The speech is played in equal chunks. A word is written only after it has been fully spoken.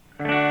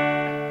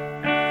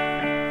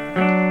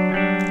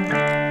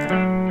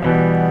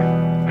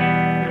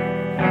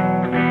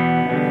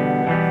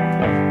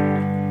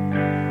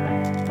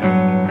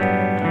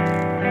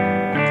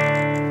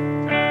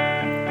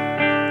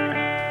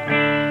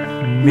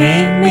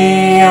Meet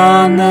me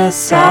on the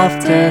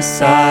softer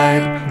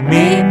side.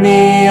 Meet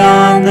me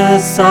on the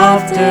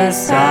softer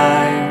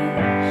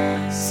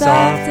side.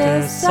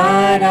 Softer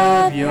side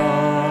of your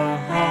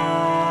heart.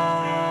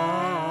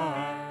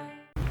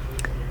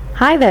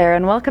 Hi there,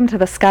 and welcome to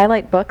the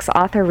Skylight Books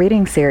author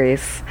reading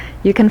series.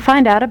 You can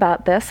find out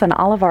about this and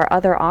all of our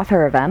other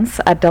author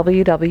events at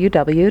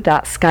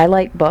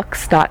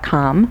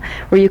www.skylightbooks.com,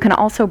 where you can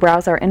also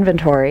browse our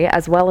inventory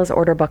as well as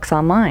order books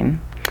online.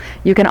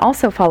 You can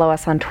also follow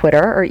us on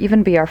Twitter or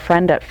even be our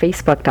friend at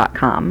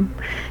facebook.com.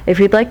 If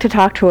you'd like to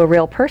talk to a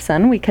real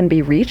person, we can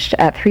be reached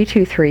at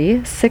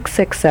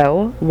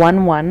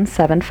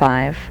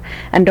 323-660-1175.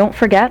 And don't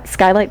forget,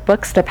 Skylight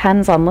Books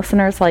depends on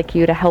listeners like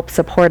you to help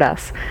support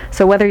us.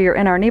 So whether you're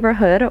in our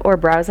neighborhood or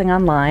browsing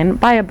online,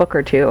 buy a book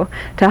or two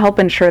to help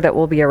ensure that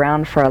we'll be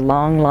around for a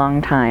long, long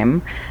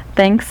time.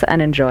 Thanks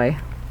and enjoy.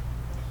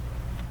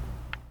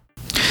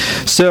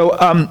 So,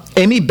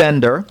 Aimee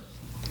Bender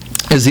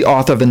is the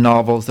author of the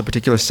novels The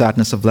Particular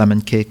Sadness of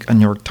Lemon Cake, a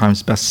New York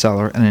Times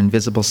bestseller, and An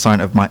Invisible Sign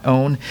of My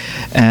Own,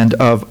 and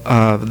of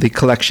the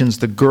collections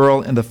The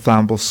Girl in the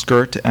Flammable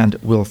Skirt and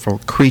Willful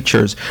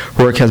Creatures.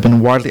 Her work has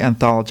been widely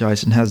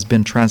anthologized and has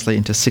been translated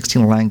into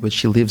 16 languages.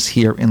 She lives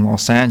here in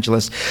Los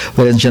Angeles.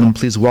 Ladies and gentlemen,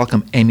 please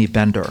welcome Aimee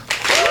Bender.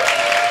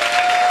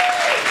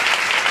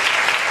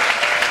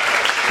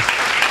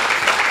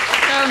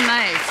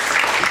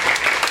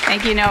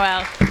 Thank you,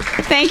 Noel.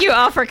 Thank you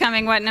all for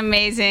coming. What an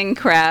amazing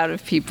crowd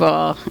of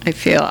people. I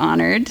feel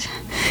honored.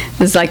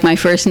 This is like my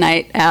first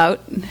night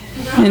out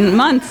in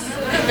months.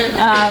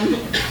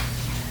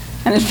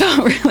 And it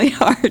felt really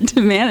hard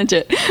to manage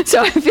it.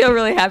 So I feel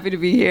really happy to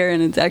be here,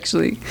 and it's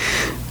okay.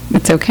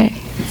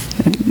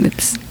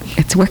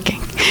 It's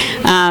working.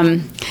 I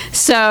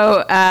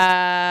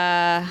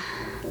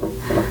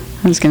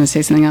was going to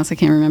say something else I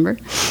can't remember.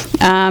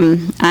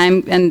 And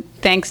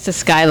thanks to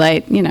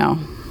Skylight,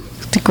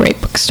 it's a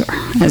great bookstore,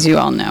 as you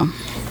all know.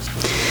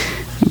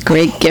 A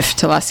great gift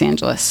to Los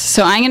Angeles.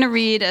 So I'm going to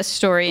read a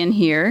story in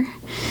here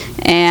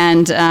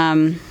and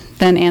then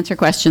answer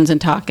questions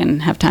and talk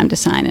and have time to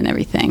sign and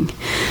everything.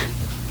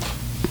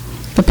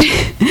 But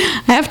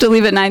I have to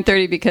leave at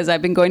 9:30 because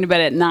I've been going to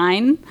bed at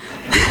 9. And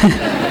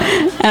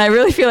I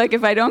really feel like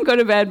if I don't go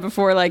to bed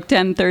before like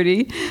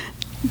 10:30,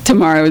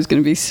 tomorrow is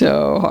going to be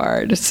so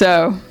hard.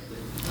 So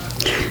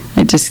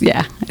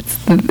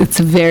it's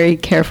a very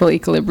careful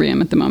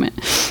equilibrium at the moment.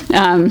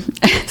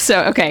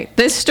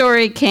 This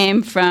story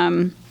came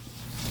from,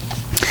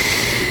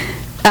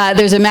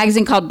 there's a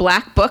magazine called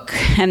Black Book,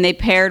 and they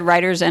paired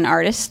writers and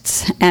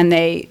artists, and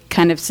they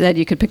kind of said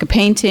you could pick a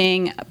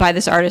painting by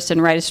this artist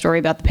and write a story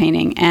about the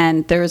painting.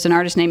 And there was an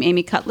artist named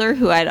Amy Cutler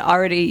who I'd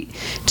already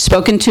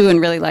spoken to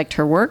and really liked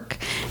her work,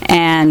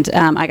 and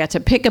I got to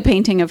pick a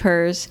painting of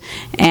hers,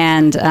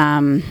 and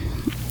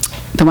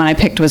the one I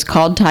picked was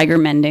called Tiger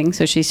Mending,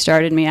 so she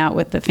started me out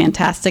with the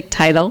fantastic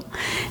title,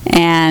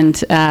 and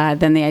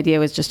then the idea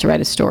was just to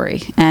write a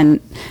story. And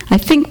I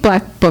think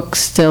Black Book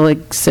still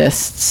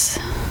exists.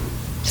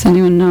 Does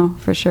anyone know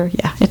for sure?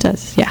 Yeah, it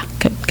does. Yeah,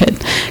 good.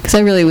 Because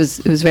it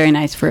was very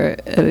nice for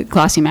a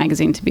glossy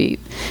magazine to be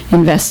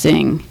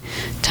investing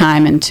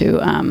time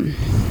into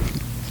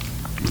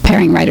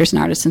pairing writers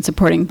and artists and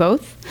supporting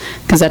both,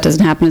 because that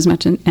doesn't happen as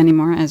much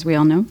anymore, as we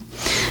all know.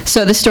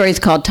 So the story is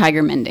called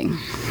Tiger Mending.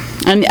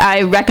 And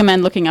I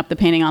recommend looking up the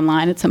painting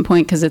online at some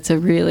point because it's a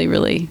really,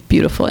 really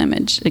beautiful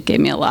image. It gave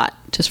me a lot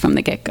just from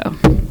the get-go.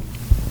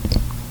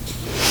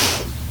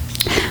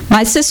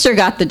 My sister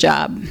got the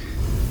job.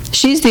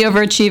 She's the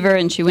overachiever,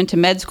 and she went to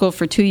med school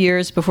for 2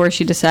 years before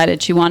she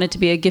decided she wanted to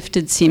be a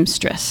gifted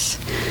seamstress.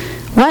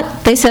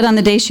 What? They said on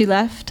the day she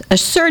left. A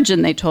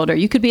surgeon, they told her.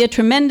 You could be a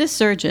tremendous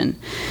surgeon.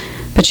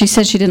 But she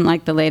said she didn't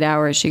like the late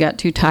hours. She got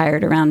too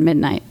tired around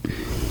midnight.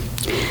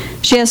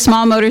 She has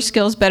small motor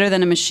skills better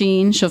than a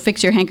machine. She'll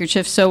fix your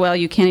handkerchief so well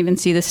you can't even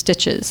see the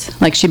stitches,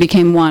 like she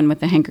became one with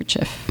the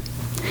handkerchief.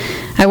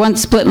 I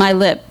once split my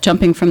lip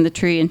jumping from the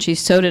tree, and she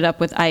sewed it up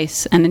with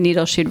ice and a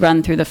needle she'd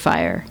run through the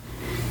fire.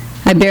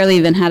 I barely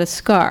even had a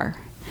scar,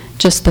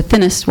 just the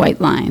thinnest white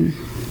line.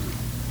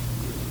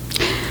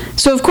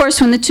 So, of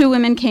course, when the two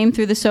women came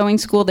through the sewing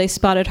school, they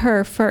spotted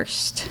her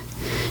first.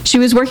 She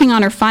was working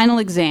on her final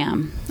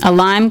exam, a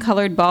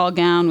lime-colored ball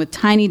gown with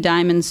tiny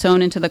diamonds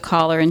sewn into the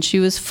collar, and she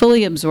was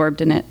fully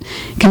absorbed in it,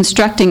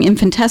 constructing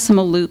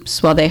infinitesimal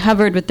loops while they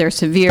hovered with their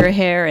severe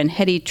hair and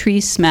heady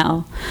tree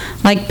smell,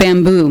 like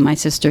bamboo, my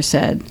sister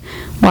said,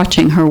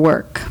 watching her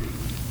work.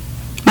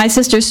 My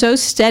sister's so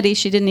steady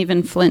she didn't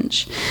even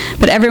flinch,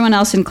 but everyone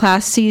else in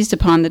class seized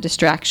upon the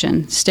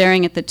distraction,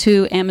 staring at the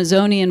two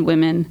Amazonian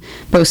women,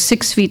 both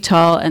 6 feet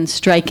tall and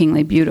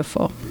strikingly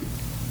beautiful.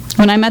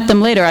 When I met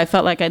them later, I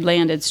felt like I'd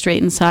landed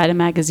straight inside a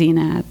magazine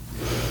ad.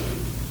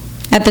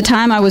 At the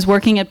time, I was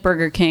working at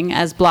Burger King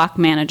as block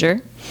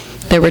manager.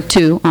 There were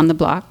 2 on the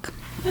block.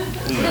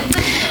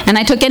 And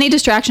I took any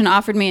distraction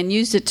offered me and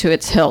used it to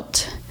its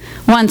hilt.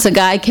 Once, a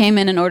guy came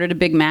in and ordered a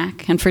Big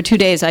Mac, and for 2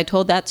 days I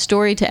told that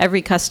story to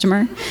every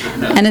customer,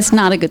 and it's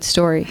not a good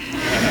story.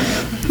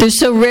 There's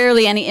so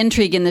rarely any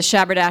intrigue in the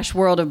shabberdash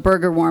world of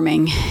burger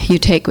warming. You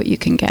take what you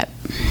can get.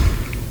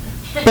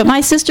 But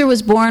my sister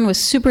was born with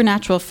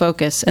supernatural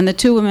focus, and the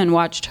two women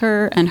watched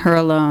her and her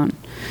alone.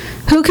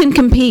 Who can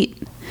compete?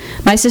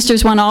 My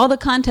sister's won all the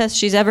contests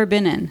she's ever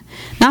been in,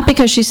 not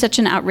because she's such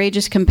an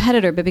outrageous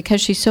competitor, but because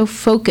she's so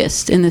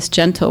focused in this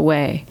gentle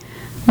way.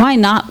 Why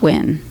not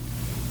win?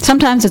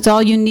 Sometimes it's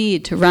all you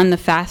need to run the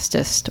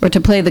fastest, or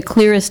to play the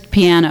clearest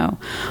piano,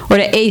 or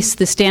to ace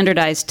the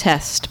standardized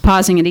test,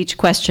 pausing at each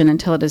question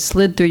until it has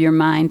slid through your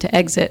mind to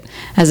exit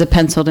as a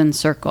penciled-in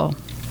circle.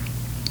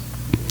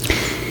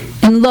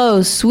 In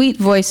low, sweet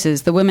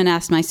voices, the women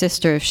asked my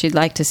sister if she'd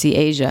like to see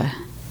Asia.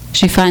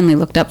 She finally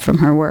looked up from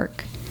her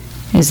work.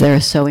 Is there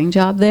a sewing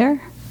job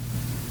there?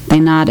 They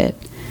nodded.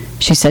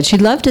 She said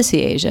she'd love to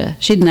see Asia.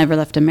 She'd never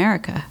left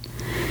America.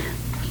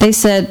 They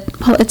said,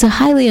 well, it's a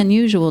highly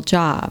unusual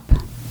job.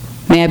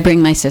 May I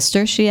bring my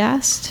sister, she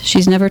asked.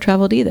 She's never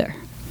traveled either.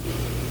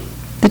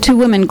 The two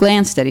women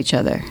glanced at each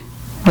other.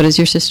 What does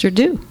your sister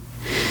do?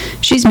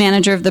 She's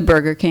manager of the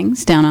Burger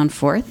Kings down on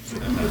 4th.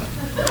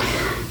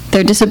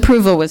 Their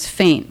disapproval was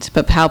faint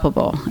but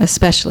palpable,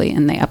 especially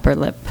in the upper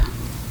lip.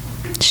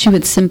 She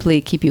would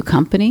simply keep you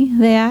company,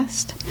 they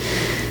asked.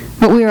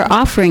 What we are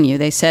offering you,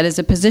 they said, is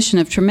a position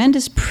of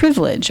tremendous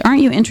privilege.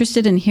 Aren't you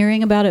interested in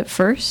hearing about it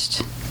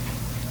first?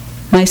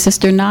 My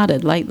sister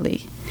nodded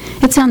lightly.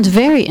 It sounds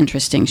very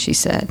interesting, she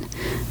said,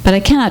 but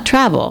I cannot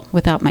travel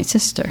without my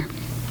sister.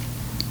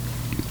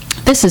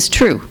 This is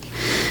true.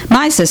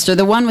 My sister,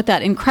 the one with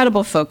that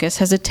incredible focus,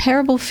 has a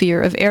terrible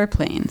fear of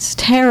airplanes.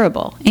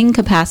 Terrible,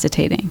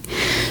 incapacitating.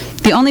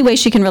 The only way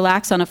she can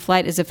relax on a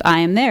flight is if I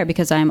am there,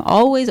 because I am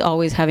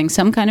always having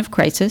some kind of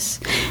crisis,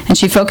 and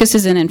she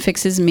focuses in and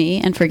fixes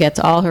me and forgets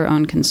all her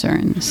own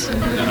concerns.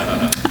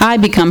 I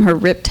become her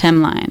ripped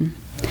hemline.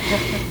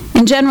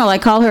 In general, I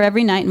call her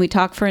every night and we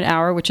talk for an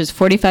hour, which is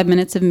 45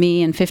 minutes of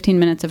me and 15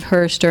 minutes of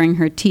her stirring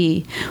her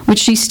tea, which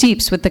she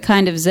steeps with the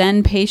kind of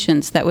Zen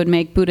patience that would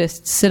make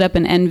Buddhists sit up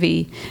in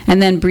envy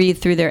and then breathe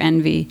through their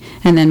envy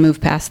and then move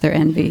past their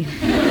envy.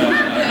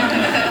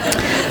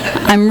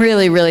 I'm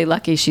really, really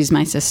lucky she's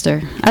my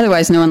sister.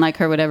 Otherwise, no one like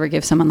her would ever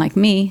give someone like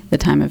me the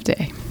time of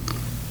day.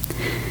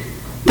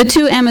 The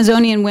two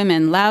Amazonian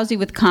women, lousy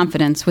with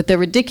confidence, with their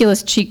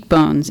ridiculous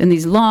cheekbones and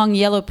these long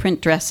yellow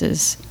print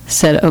dresses,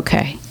 said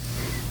okay.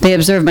 They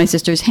observed my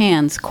sister's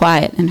hands,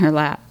 quiet in her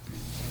lap.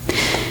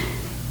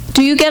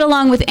 Do you get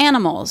along with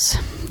animals?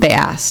 They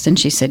asked, and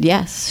she said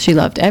yes. She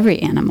loved every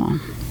animal.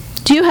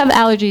 Do you have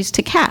allergies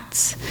to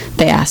cats?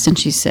 They asked, and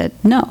she said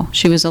no.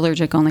 She was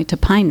allergic only to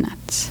pine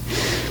nuts.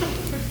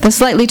 The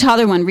slightly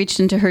taller one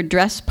reached into her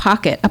dress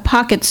pocket, a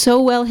pocket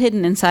so well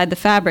hidden inside the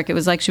fabric it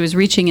was like she was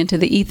reaching into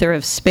the ether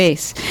of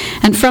space,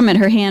 and from it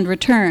her hand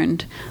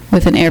returned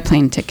with an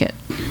airplane ticket.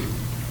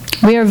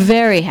 We are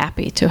very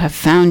happy to have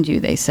found you,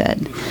 they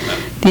said.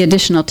 The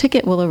additional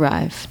ticket will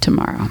arrive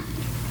tomorrow.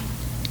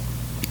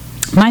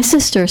 My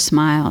sister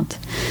smiled.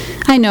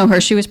 I know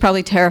her. She was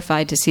probably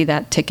terrified to see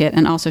that ticket,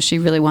 and also she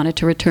really wanted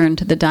to return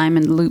to the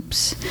diamond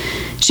loops.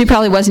 She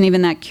probably wasn't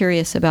even that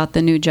curious about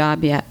the new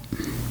job yet.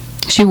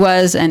 She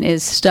was and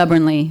is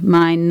stubbornly,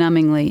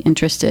 mind-numbingly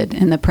interested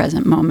in the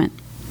present moment.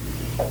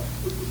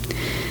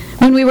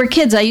 When we were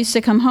kids, I used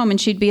to come home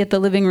and she'd be at the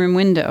living room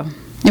window.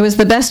 It was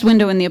the best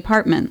window in the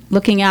apartment,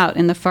 looking out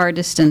in the far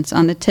distance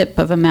on the tip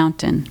of a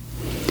mountain.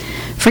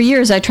 For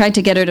years, I tried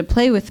to get her to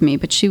play with me,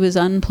 but she was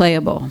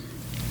unplayable.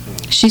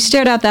 She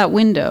stared out that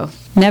window,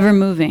 never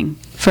moving,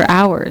 for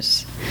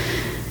hours.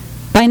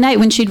 By night,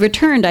 when she'd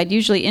returned, I'd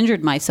usually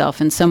injured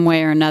myself in some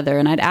way or another,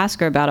 and I'd ask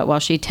her about it while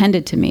she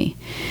tended to me.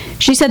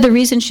 She said the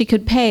reason she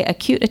could pay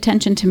acute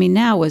attention to me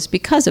now was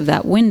because of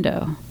that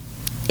window.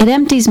 It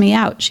empties me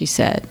out, she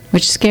said,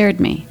 which scared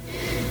me.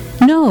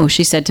 No,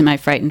 she said to my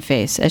frightened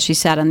face as she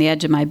sat on the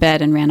edge of my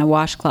bed and ran a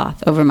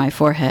washcloth over my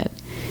forehead.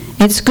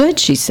 It's good,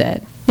 she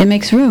said. It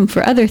makes room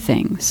for other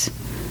things.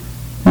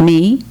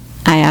 Me?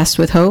 I asked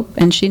with hope,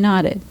 and she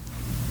nodded.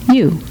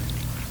 You.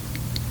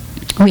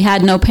 We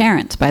had no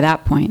parents by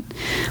that point.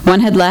 One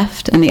had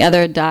left, and the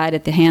other had died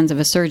at the hands of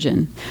a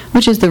surgeon,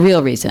 which is the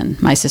real reason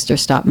my sister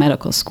stopped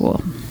medical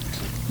school.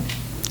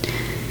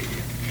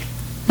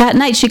 That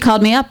night, she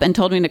called me up and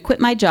told me to quit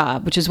my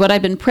job, which is what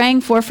I'd been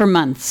praying for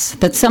months,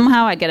 that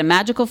somehow I'd get a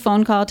magical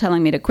phone call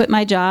telling me to quit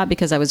my job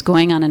because I was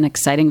going on an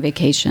exciting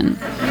vacation.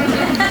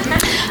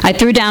 I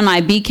threw down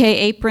my BK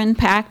apron,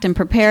 packed and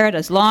prepared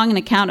as long an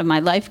account of my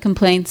life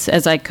complaints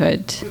as I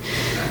could.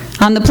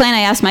 On the plane, I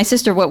asked my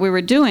sister what we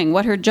were doing,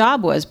 what her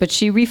job was, but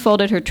she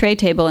refolded her tray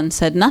table and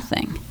said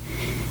nothing.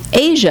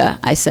 Asia,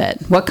 I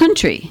said. What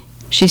country?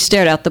 She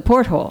stared out the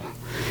porthole.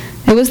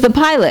 It was the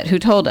pilot who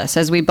told us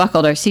as we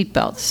buckled our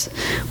seatbelts.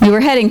 We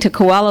were heading to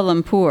Kuala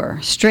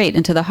Lumpur, straight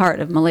into the heart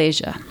of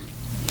Malaysia.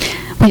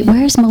 Wait,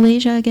 where's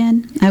Malaysia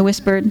again? I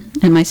whispered,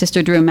 and my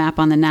sister drew a map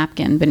on the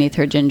napkin beneath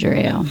her ginger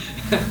ale.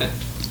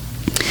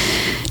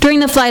 During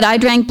the flight, I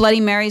drank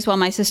Bloody Marys while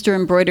my sister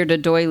embroidered a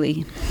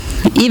doily.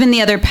 Even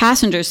the other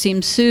passengers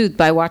seemed soothed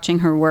by watching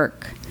her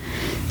work.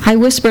 I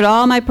whispered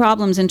all my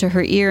problems into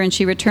her ear, and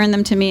she returned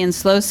them to me in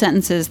slow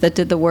sentences that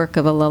did the work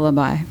of a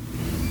lullaby.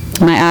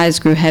 My eyes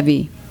grew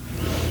heavy.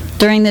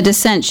 During the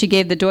descent, she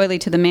gave the doily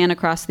to the man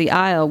across the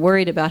aisle,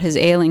 worried about his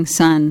ailing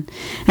son,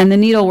 and the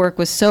needlework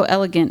was so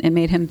elegant it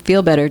made him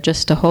feel better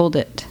just to hold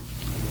it.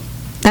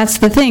 That's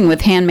the thing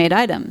with handmade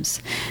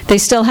items. They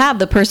still have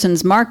the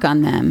person's mark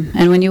on them,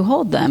 and when you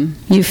hold them,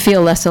 you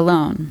feel less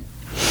alone.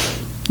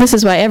 This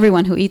is why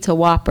everyone who eats a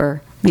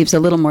Whopper leaves a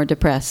little more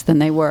depressed than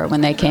they were when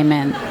they came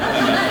in.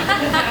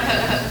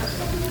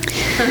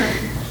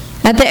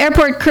 At the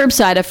airport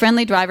curbside, a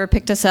friendly driver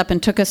picked us up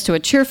and took us to a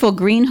cheerful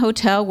green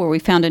hotel where we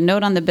found a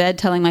note on the bed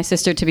telling my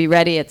sister to be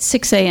ready at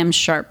 6 a.m.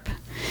 sharp.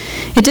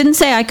 It didn't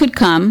say I could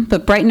come,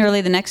 but bright and early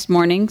the next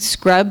morning,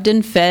 scrubbed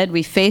and fed,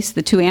 we faced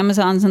the 2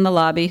 Amazons in the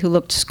lobby who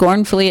looked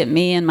scornfully at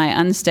me and my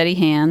unsteady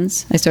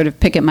hands. I sort of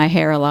pick at my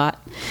hair a lot.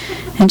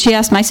 And she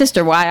asked my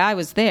sister why I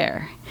was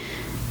there.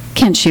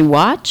 "Can't she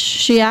watch?"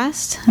 she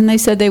asked, and they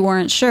said they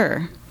weren't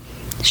sure.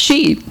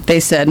 She, they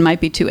said, might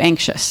be too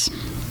anxious.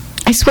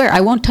 "I swear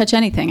I won't touch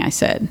anything," I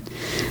said.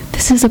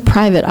 "This is a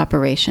private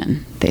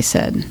operation," they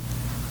said.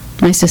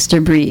 My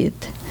sister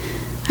breathed.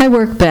 "I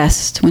work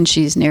best when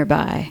she's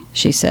nearby,"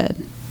 she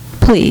said.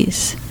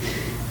 "Please."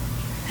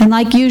 And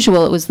like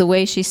usual, it was the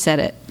way she said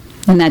it,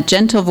 in that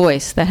gentle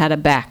voice that had a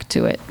back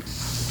to it.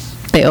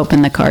 They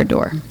opened the car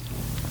door.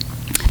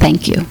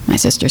 "Thank you," my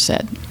sister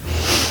said.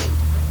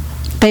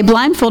 They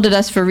blindfolded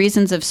us for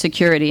reasons of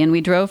security, and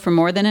we drove for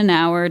more than an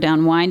hour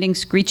down winding,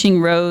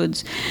 screeching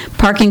roads,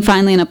 parking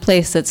finally in a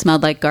place that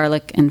smelled like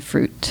garlic and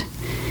fruit.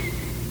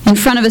 In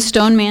front of a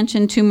stone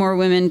mansion, 2 more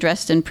women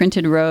dressed in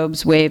printed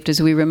robes waved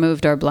as we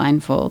removed our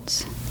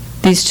blindfolds.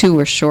 These 2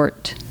 were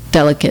short,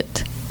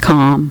 delicate,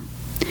 calm.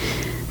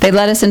 They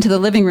led us into the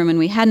living room, and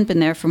we hadn't been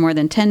there for more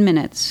than 10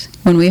 minutes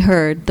when we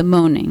heard the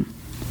moaning.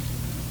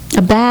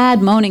 A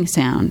bad moaning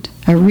sound,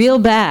 a real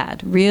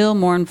bad, real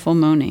mournful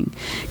moaning,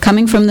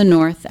 coming from the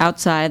north,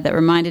 outside, that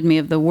reminded me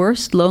of the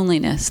worst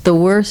loneliness, the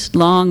worst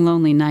long,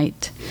 lonely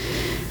night.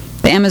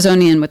 The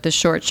Amazonian with the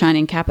short,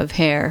 shining cap of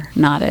hair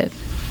nodded.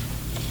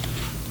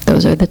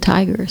 "Those are the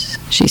tigers,"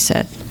 she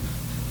said.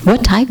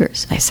 "What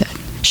tigers?" I said.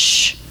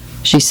 "Shh,"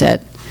 she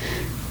said.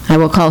 I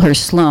will call her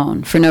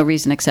Sloane, for no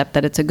reason except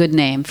that it's a good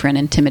name for an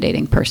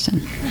intimidating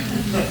person.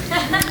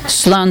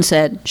 Sloane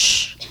said,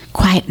 "Shh,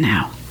 quiet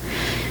now."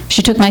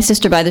 She took my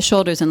sister by the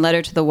shoulders and led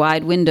her to the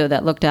wide window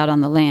that looked out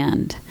on the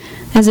land,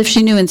 as if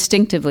she knew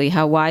instinctively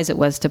how wise it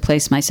was to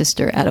place my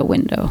sister at a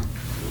window.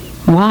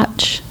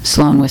 "Watch,"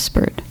 Sloane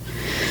whispered.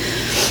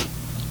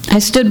 I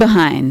stood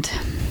behind.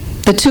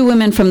 The 2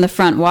 women from the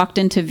front walked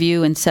into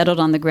view and settled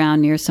on the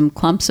ground near some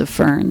clumps of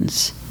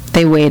ferns.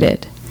 They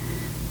waited.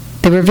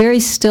 They were very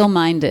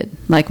still-minded,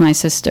 like my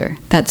sister,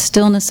 that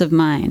stillness of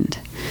mind,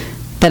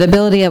 that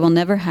ability I will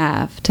never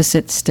have to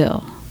sit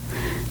still,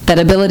 that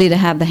ability to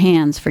have the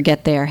hands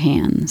forget they are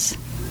hands.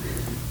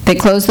 They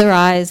closed their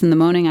eyes, and the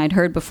moaning I'd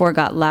heard before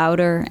got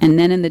louder, and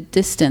then in the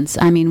distance,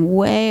 I mean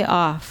way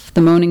off,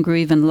 the moaning grew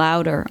even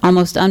louder,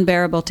 almost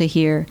unbearable to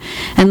hear,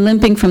 and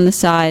limping from the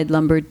side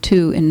lumbered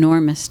 2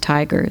 enormous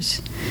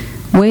tigers,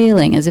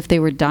 wailing as if they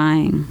were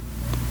dying.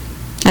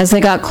 As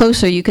they got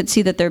closer, you could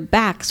see that their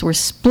backs were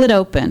split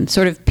open,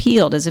 sort of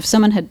peeled, as if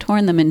someone had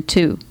torn them in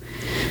 2.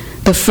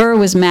 The fur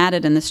was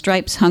matted, and the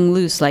stripes hung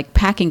loose like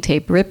packing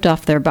tape ripped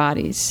off their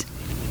bodies.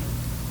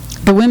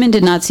 The women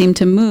did not seem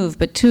to move,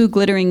 but 2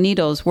 glittering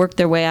needles worked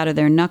their way out of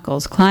their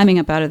knuckles, climbing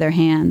up out of their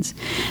hands,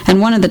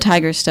 and one of the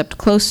tigers stepped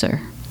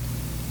closer.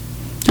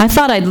 I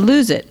thought I'd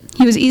lose it.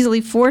 He was easily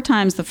 4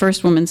 times the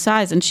first woman's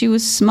size, and she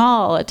was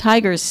small, a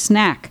tiger's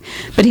snack,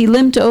 but he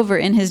limped over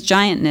in his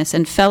giantness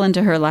and fell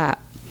into her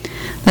lap,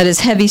 let his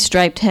heavy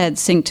striped head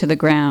sink to the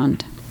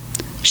ground.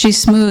 She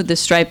smoothed the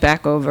stripe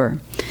back over,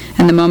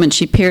 and the moment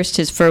she pierced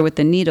his fur with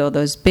the needle,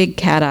 those big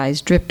cat eyes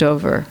dripped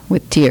over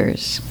with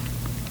tears.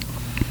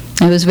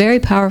 It was very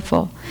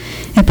powerful.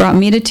 It brought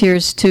me to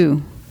tears,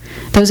 too.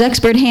 Those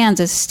expert hands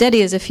as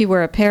steady as if he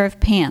were a pair of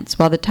pants,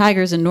 while the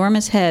tiger's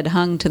enormous head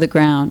hung to the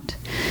ground.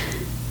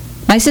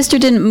 My sister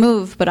didn't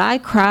move, but I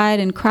cried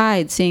and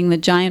cried, seeing the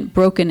giant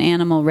broken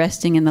animal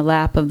resting in the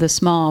lap of the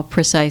small,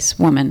 precise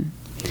woman.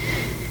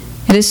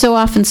 It is so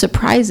often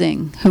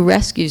surprising who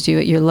rescues you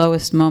at your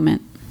lowest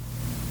moment.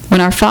 When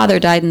our father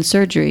died in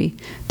surgery,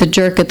 the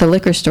jerk at the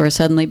liquor store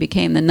suddenly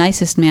became the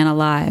nicest man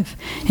alive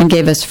and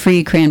gave us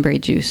free cranberry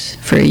juice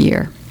for a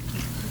year.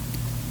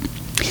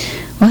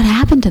 "What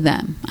happened to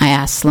them?" I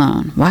asked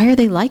Sloane. "Why are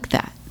they like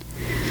that?"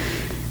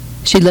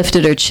 She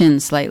lifted her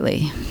chin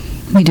slightly.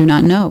 "We do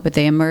not know, but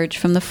they emerge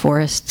from the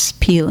forests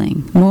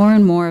peeling, more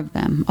and more of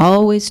them,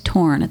 always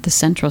torn at the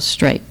central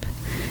stripe."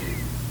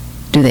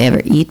 "Do they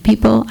ever eat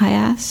people?" I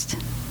asked.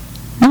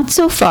 "Not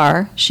so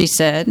far," she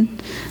said.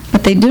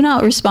 "But they do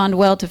not respond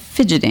well to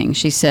fidgeting,"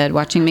 she said,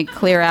 watching me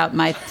clear out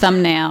my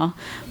thumbnail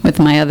with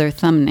my other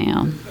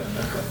thumbnail.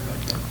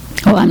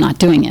 "Oh, I'm not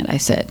doing it," I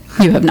said.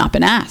 "You have not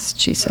been asked,"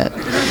 she said.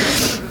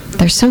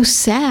 "They're so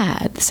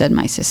sad," said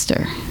my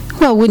sister.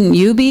 "Well, wouldn't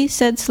you be,"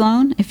 said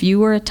Sloane, "if you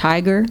were a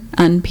tiger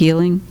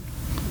unpeeling?"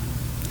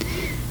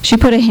 She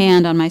put a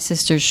hand on my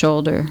sister's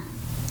shoulder.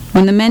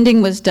 When the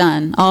mending was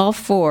done, all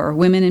 4,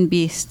 women and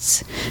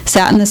beasts,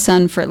 sat in the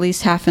sun for at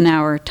least half an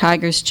hour,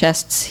 tigers'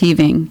 chests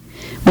heaving,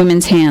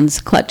 women's hands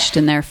clutched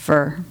in their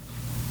fur.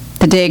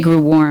 The day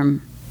grew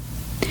warm.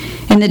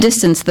 In the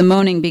distance, the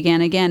moaning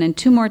began again, and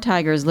 2 more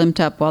tigers limped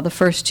up while the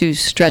first 2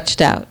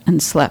 stretched out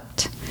and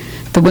slept.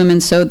 The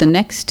women sewed the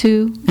next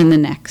 2 and the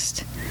next.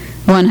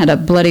 One had a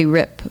bloody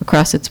rip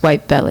across its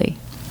white belly.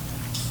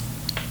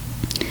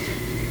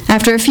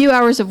 After a few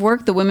hours of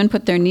work, the women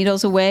put their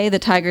needles away, the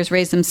tigers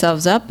raised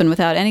themselves up, and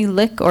without any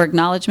lick or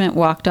acknowledgement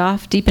walked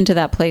off deep into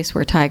that place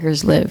where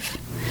tigers live.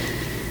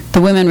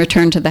 The women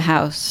returned to the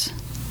house.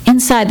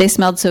 Inside, they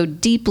smelled so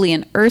deeply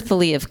and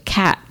earthily of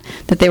cat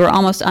that they were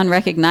almost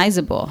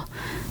unrecognizable.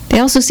 They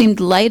also seemed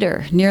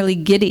lighter, nearly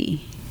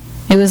giddy.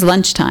 It was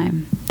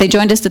lunchtime. They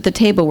joined us at the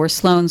table where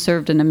Sloane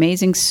served an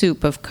amazing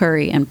soup of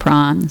curry and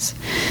prawns.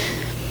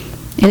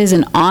 "It is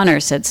an honor,"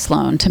 said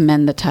Sloane, "to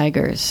mend the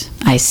tigers."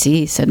 "I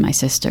see," said my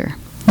sister.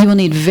 "You will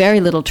need very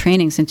little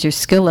training since your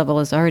skill level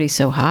is already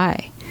so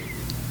high."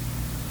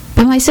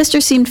 But my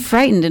sister seemed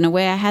frightened in a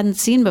way I hadn't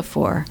seen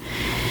before.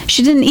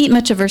 She didn't eat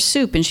much of her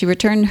soup, and she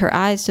returned her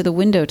eyes to the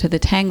window to the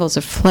tangles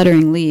of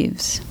fluttering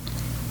leaves.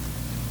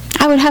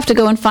 "I would have to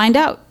go and find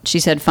out," she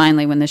said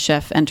finally when the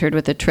chef entered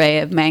with a tray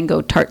of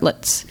mango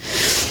tartlets.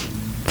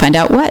 "Find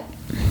out what?"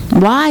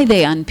 "Why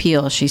they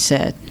unpeel," she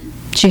said.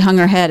 She hung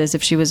her head as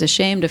if she was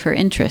ashamed of her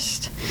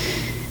interest.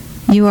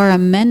 "You are a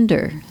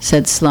mender,"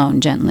 said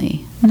Sloane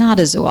gently, "not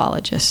a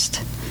zoologist."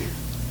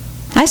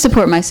 "I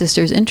support my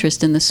sister's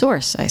interest in the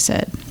source," I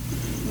said.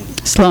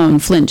 Sloane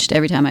flinched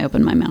every time I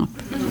opened my mouth.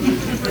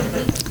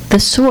 "The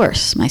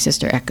source," my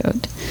sister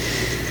echoed.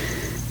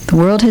 "The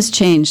world has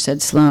changed,"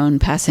 said Sloane,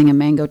 passing a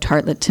mango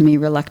tartlet to me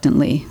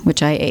reluctantly,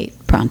 which I ate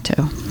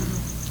pronto.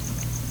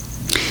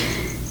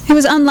 It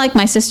was unlike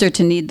my sister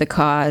to need the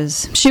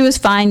cause. She was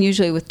fine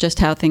usually with just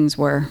how things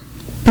were.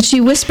 But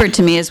she whispered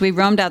to me as we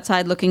roamed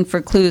outside looking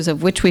for clues,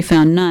 of which we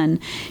found none.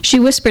 She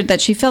whispered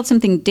that she felt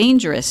something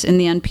dangerous in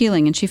the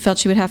unpeeling, and she felt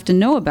she would have to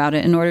know about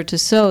it in order to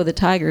sew the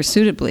tigers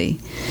suitably.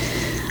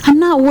 "I'm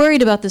not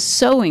worried about the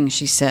sewing,"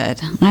 she said.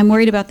 "I'm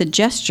worried about the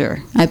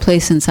gesture I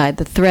place inside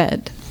the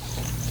thread."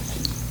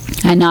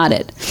 I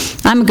nodded.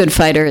 "I'm a good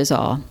fighter is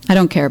all. I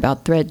don't care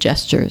about thread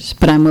gestures,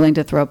 but I'm willing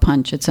to throw a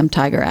punch at some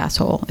tiger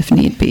asshole if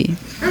need be."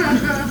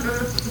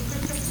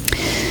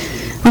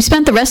 We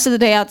spent the rest of the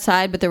day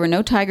outside, but there were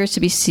no tigers to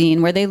be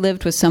seen. Where they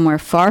lived was somewhere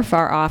far,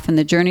 far off, and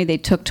the journey they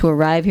took to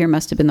arrive here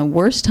must have been the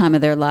worst time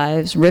of their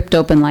lives, ripped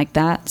open like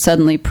that,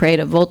 suddenly prey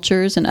to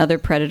vultures and other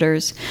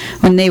predators,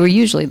 when they were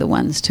usually the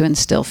ones to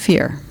instill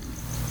fear.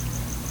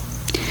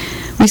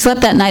 We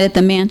slept that night at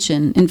the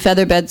mansion, in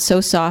feather beds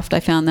so soft I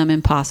found them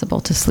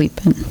impossible to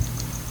sleep in.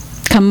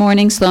 Come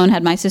morning, Sloane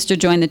had my sister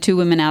join the 2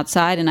 women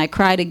outside, and I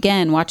cried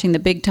again, watching the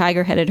big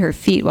tiger head at her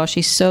feet while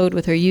she sewed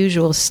with her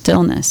usual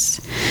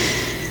stillness.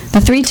 The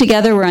 3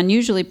 together were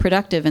unusually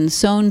productive, and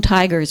sewn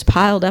tigers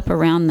piled up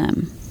around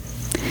them.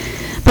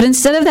 But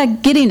instead of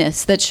that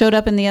giddiness that showed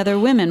up in the other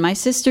women, my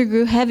sister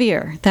grew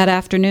heavier that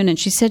afternoon, and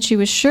she said she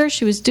was sure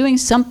she was doing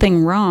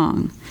something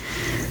wrong.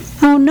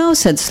 "Oh, no,"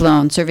 said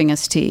Sloane, serving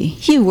us tea.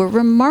 "You were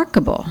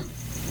remarkable."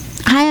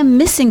 "I am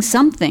missing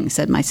something,"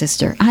 said my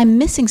sister. "I'm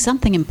missing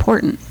something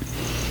important."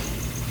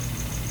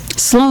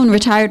 Sloane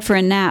retired for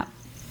a nap,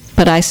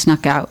 but I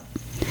snuck out.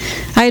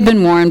 I had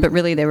been warned, but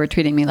really they were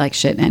treating me like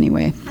shit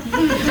anyway.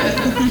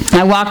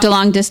 I walked a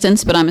long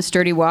distance, but I'm a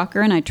sturdy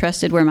walker, and I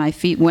trusted where my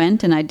feet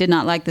went, and I did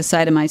not like the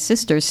sight of my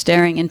sister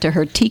staring into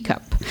her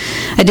teacup.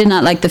 I did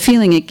not like the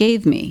feeling it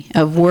gave me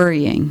of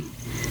worrying.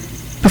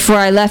 Before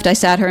I left, I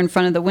sat her in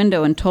front of the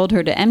window and told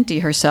her to empty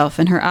herself,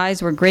 and her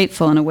eyes were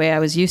grateful in a way I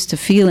was used to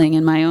feeling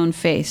in my own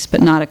face,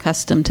 but not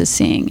accustomed to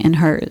seeing in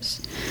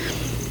hers.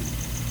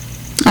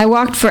 I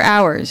walked for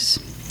hours,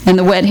 and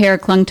the wet hair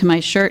clung to my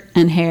shirt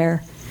and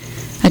hair.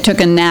 I took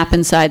a nap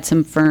inside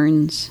some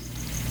ferns.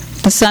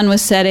 The sun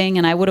was setting,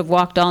 and I would have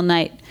walked all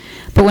night,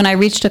 but when I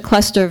reached a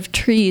cluster of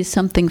trees,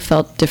 something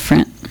felt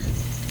different.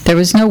 There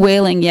was no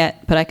wailing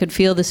yet, but I could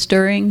feel the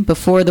stirring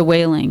before the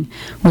wailing,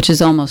 which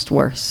is almost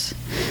worse.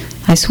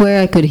 I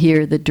swear I could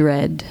hear the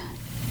dread.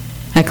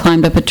 I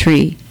climbed up a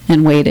tree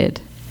and waited.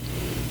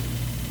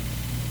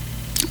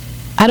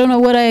 I don't know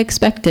what I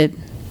expected.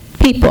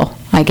 People,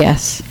 I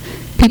guess.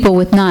 People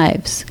with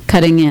knives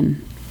cutting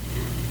in.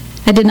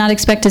 I did not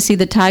expect to see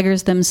the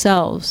tigers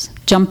themselves,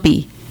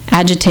 jumpy,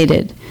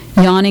 agitated,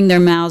 yawning their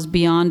mouths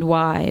beyond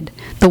wide,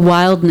 the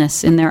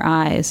wildness in their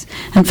eyes,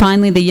 and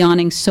finally the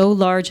yawning so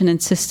large and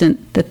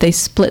insistent that they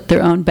split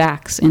their own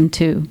backs in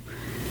 2.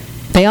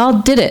 They all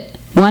did it,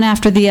 one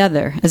after the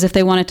other, as if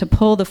they wanted to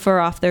pull the fur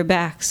off their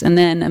backs, and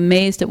then,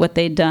 amazed at what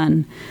they'd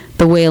done,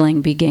 the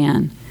wailing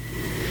began.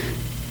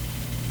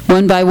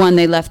 One by one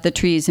they left the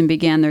trees and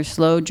began their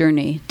slow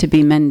journey to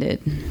be mended.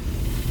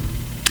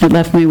 It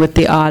left me with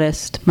the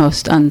oddest,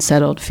 most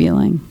unsettled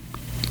feeling.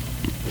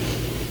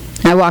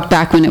 I walked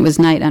back when it was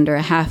night under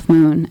a half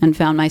moon and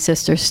found my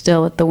sister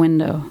still at the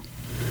window.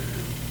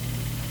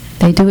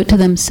 "They do it to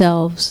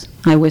themselves,"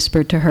 I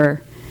whispered to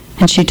her,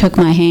 and she took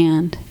my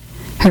hand.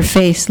 Her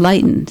face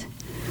lightened.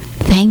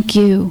 "Thank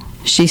you,"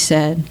 she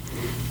said.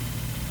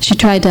 She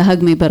tried to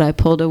hug me, but I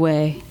pulled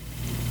away.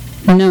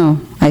 "No,"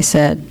 I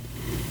said,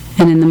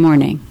 and in the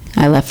morning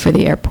I left for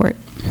the airport.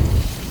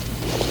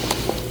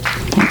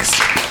 Thanks.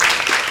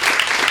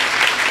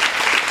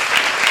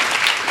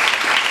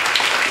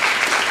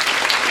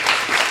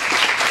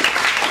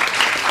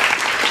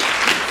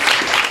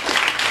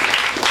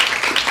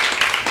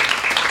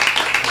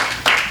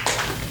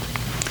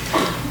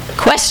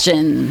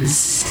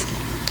 Questions?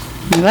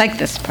 I like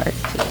this part.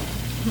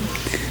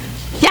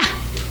 Yeah.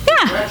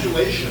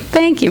 Congratulations.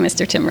 Thank you,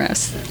 Mr.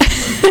 Timrose.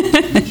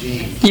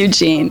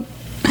 Eugene.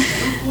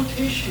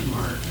 Quotation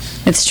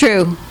marks. It's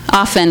true.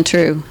 Often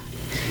true.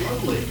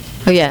 Lovely.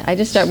 Oh, yeah. I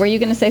just started. Were you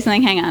going to say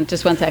something? Hang on.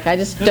 Just one sec. I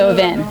just dove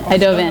in. I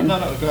dove in. No,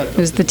 go ahead. It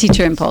was the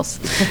teacher impulse.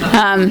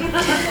 Question.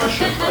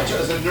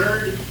 As a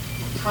nerd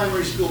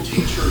primary school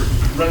teacher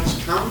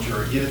runs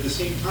counter, yet at the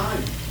same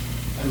time,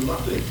 I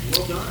loved it.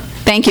 Well done.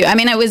 Thank you. I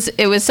mean,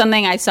 it was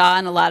something I saw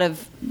in a lot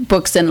of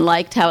books and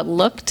liked how it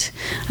looked.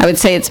 I would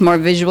say it's more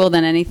visual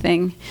than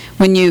anything.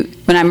 When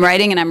I'm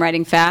writing and I'm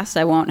writing fast,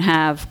 I won't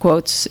have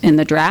quotes in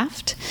the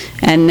draft.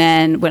 And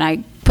then when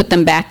I put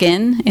them back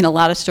in a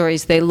lot of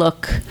stories, they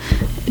look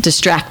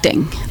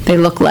distracting. They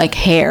look like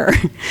hair,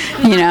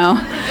 you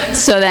know?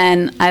 So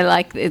then I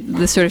like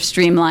the sort of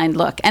streamlined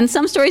look. And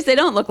some stories, they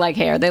don't look like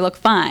hair. They look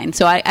fine.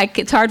 So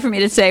it's hard for me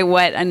to say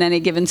what in any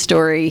given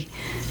story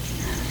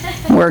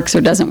works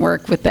or doesn't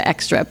work with the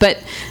extra. But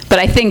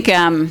I think,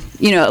 a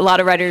lot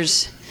of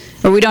writers,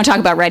 or we don't talk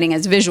about writing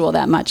as visual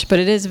that much, but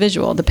it is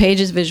visual. The page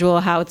is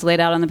visual. How it's laid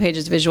out on the page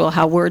is visual.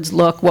 How words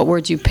look, what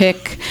words you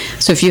pick.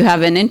 So if you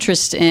have an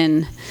interest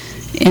in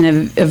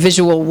a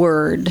visual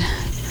word,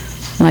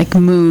 like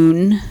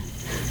moon,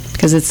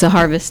 because it's the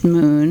harvest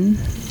moon,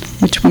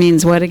 which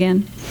means what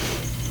again?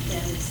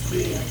 That it's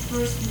the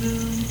first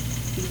moon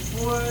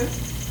before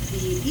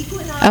the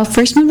equinox. Oh,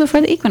 first moon before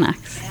the equinox.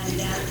 And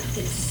that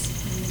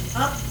it's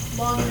up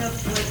long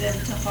enough for them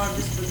to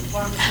harvest, for the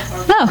farmers to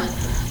harvest. Oh,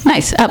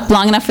 nice. Up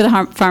long enough for the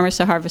farmers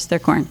to harvest their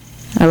corn.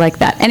 I like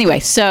that. Anyway,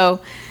 so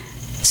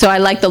I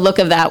like the look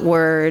of that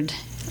word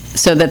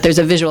so that there's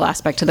a visual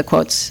aspect to the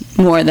quotes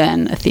more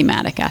than a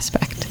thematic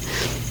aspect.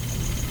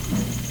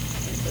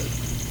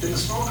 In the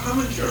small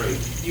commentary,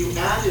 you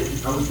added,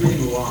 I was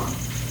reading along,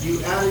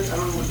 you added, I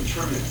don't know what the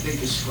term is, I think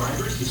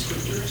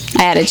descriptors?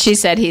 I added, she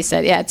said, he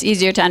said. Yeah, it's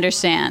easier to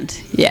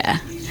understand. Yeah.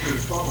 Easier to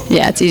follow.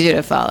 Yeah, it's easier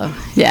to follow.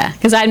 Yeah,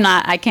 because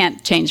I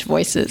can't change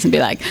voices and be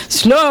like,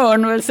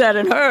 Sloane was said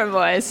in her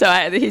voice. So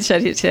he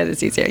said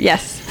it's easier.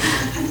 Yes?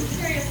 I'm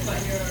curious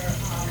what your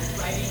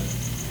writing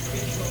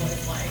ritual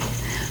is like.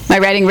 My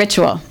writing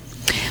ritual.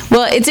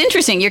 Well, it's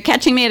interesting. You're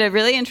catching me at a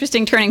really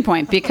interesting turning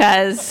point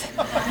because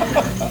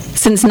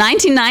since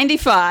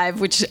 1995,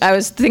 which I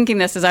was thinking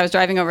this as I was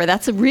driving over,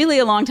 that's really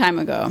a long time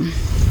ago.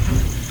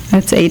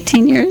 That's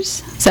 18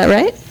 years. Is that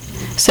right?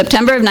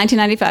 September of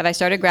 1995, I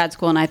started grad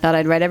school, and I thought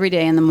I'd write every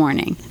day in the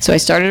morning. So I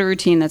started a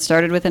routine that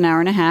started with an hour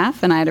and a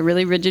half, and I had a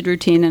really rigid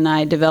routine, and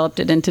I developed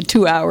it into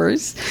 2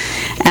 hours.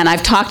 And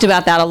I've talked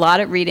about that a lot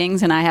at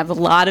readings, and I have a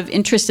lot of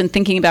interest in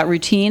thinking about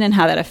routine and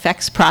how that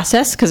affects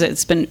process, because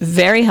it's been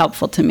very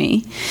helpful to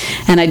me.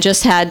 And I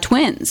just had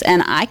twins,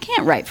 and I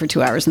can't write for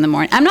 2 hours in the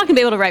morning. I'm not going to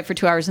be able to write for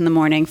 2 hours in the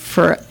morning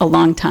for a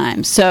long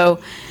time.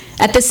 So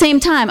at the same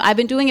time, I've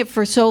been doing it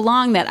for so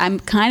long that I'm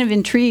kind of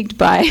intrigued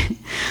by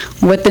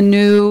what the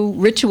new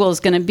ritual is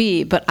going to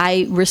be, but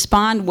I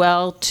respond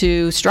well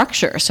to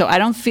structure. So I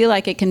don't feel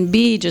like it can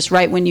be just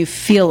right when you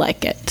feel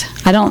like it.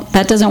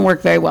 That doesn't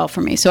work very well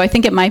for me. So I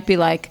think it might be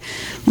like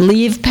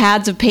leave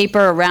pads of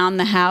paper around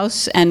the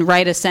house and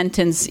write a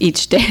sentence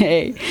each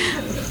day,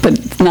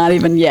 but not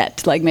even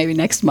yet, like maybe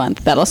next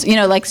month. That'll,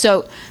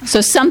 so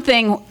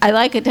something, I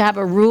like it to have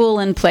a rule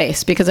in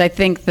place, because I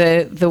think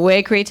the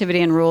way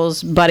creativity and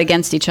rules butt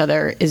against each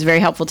other is very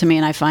helpful to me,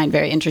 and I find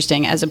very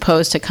interesting, as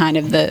opposed to kind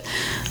of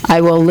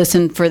I will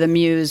listen for the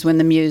muse when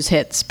the muse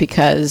hits,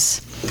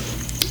 because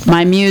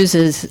my muse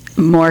is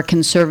more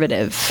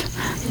conservative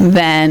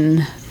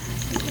than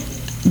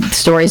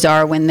stories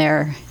are when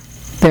they're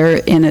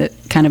in a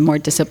kind of more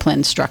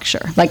disciplined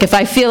structure. Like if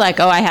I feel like,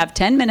 I have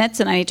 10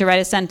 minutes and I need to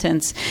write a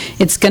sentence,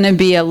 it's going to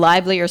be a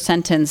livelier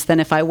sentence than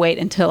if I wait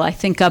until I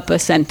think up a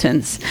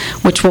sentence,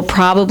 which will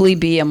probably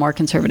be a more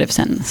conservative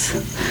sentence.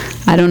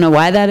 I don't know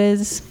why that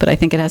is, but I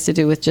think it has to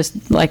do with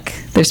just like,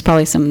 there's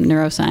probably some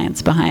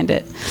neuroscience behind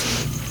it.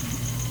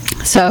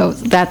 So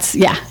that's,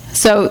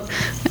 So,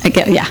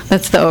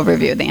 that's the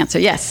overview of the answer.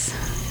 Yes.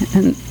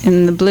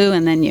 In the blue,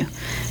 and then you.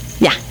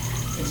 Yeah.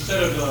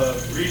 Instead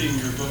of reading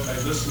your book, I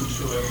listened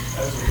to it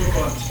as a book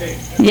on tape.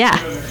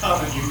 Yeah. And the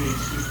comment you made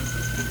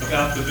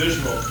about the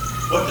visual,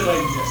 what did I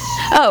miss?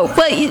 Oh,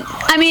 well,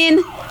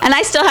 and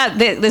I still have,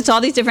 there's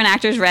all these different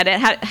actors read it.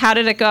 How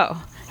did it go? I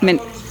thought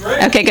it was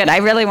great. Okay, good. I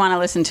really want to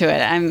listen to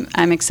it.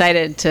 I'm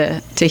excited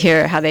to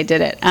hear how they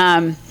did it.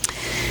 The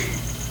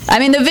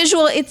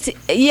visual,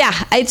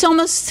 it's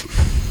almost,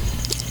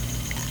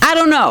 I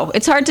don't know.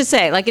 It's hard to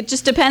say. Like, it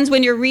just depends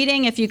when you're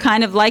reading, if you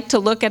kind of like to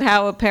look at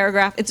how a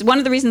paragraph... It's one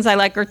of the reasons I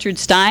like Gertrude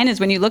Stein is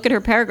when you look at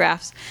her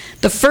paragraphs,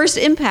 the first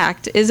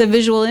impact is a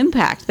visual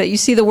impact, that you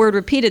see the word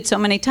repeated so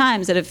many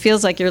times that it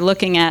feels like you're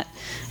looking at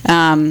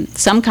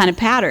some kind of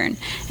pattern.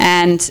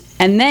 And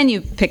then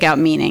you pick out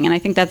meaning, and I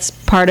think that's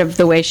part of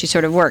the way she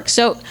sort of works.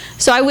 So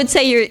I would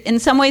say you're in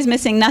some ways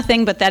missing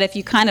nothing, but that if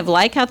you kind of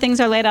like how things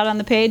are laid out on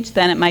the page,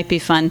 then it might be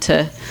fun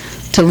to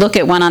look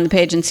at one on the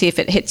page and see if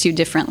it hits you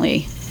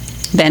differently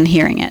than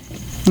hearing it.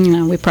 You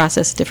know, we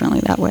process differently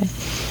that way.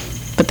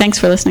 But thanks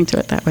for listening to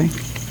it that way.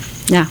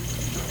 Yeah.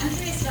 I'm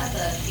curious about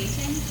the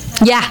painting.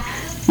 Yeah.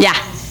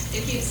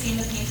 If you've seen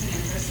the painting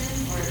in person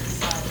or if you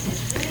saw it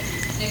digitally,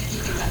 and if you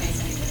think that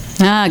makes any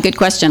difference. Good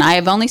question. I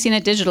have only seen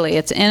it digitally.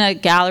 It's in a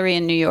gallery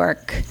in New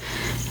York.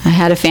 I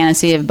had a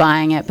fantasy of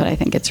buying it, but I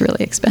think it's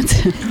really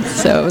expensive.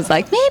 So it was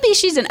like, maybe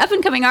she's an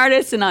up-and-coming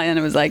artist, and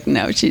it was like,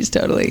 no, she's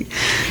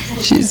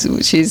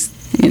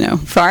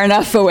far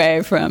enough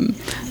away from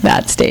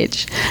that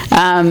stage.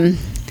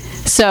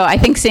 So I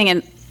think seeing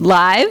it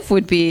live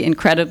would be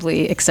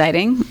incredibly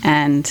exciting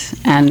and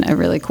a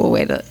really cool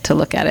way to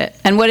look at it.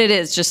 And what it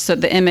is, just so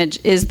the image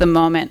is the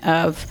moment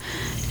of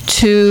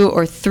 2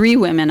 or 3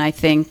 women, I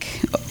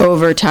think,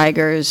 over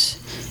tigers,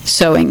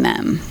 sewing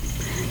them.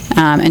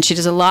 And she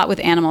does a lot with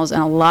animals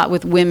and a lot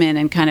with women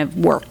and kind of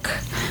work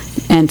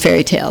and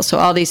fairy tales. So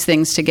all these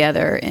things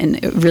together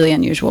in a really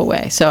unusual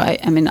way. So,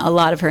 I mean, a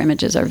lot of her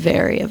images are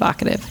very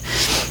evocative.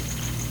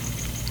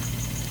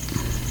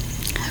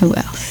 Who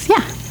else?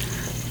 Yeah.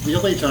 The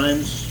LA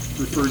Times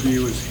referred to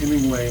you as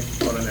Hemingway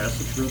on an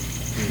acid trip.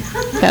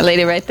 That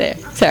lady right there.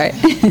 Sorry.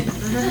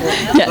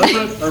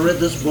 I read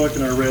this book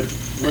and I read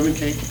Lemon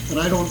Cake, and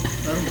I don't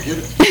get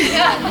it.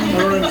 I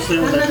don't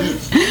understand what that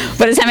means.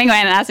 What does Hemingway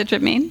on an acid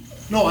trip mean?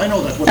 No, I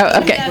know that.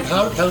 Oh, okay. But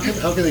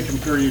how can they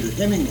compare you to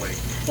Hemingway?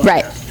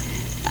 Right.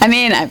 I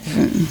mean, I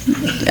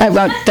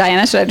won't,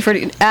 Diana, should I defer to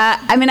you?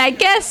 I mean, I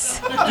guess...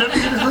 Did it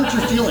hurt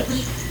your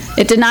feelings?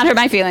 It did not hurt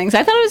my feelings.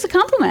 I thought it was a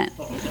compliment.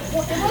 Well, it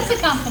was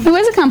a compliment. It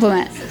was a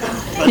compliment.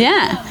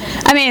 Yeah.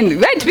 I mean,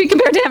 right, to be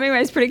compared to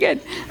Hemingway is pretty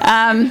good.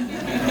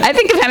 I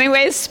think of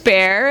Hemingway as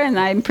spare, and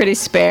I'm pretty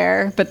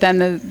spare, but then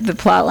the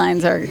plot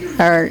lines are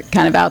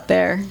kind of out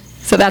there.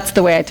 So that's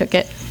the way I took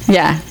it.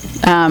 Yeah.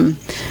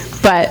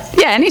 But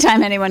yeah,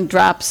 anytime anyone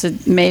drops a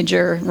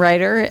major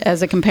writer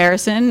as a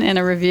comparison in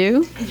a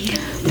review,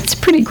 it's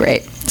pretty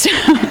great. So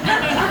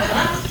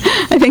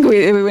I think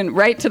we went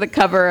right to the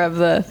cover of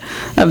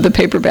the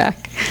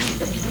paperback.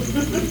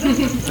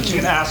 But you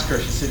can ask her.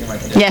 She's sitting right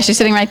there. Yeah, she's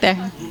sitting right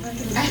there.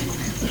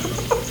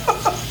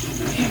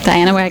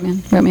 Diana Wagner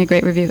wrote me a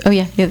great review. Oh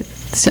yeah.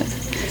 So,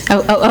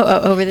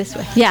 over this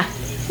way. Yeah.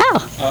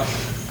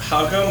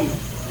 How come?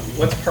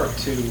 What's part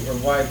 2 or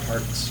why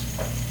parts?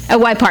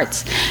 Why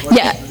parts?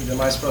 Yeah.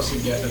 Am I supposed to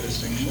get a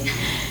distinction?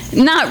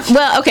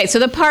 Okay, so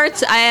the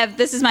parts I have,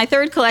 this is my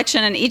 3rd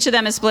collection, and each of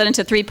them is split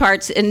into 3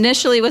 parts.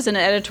 Initially was an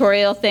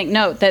editorial thing.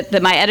 Note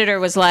that my editor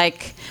was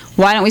like,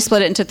 why don't we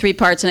split it into 3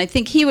 parts? And I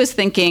think he was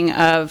thinking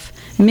of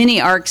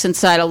mini arcs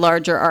inside a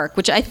larger arc,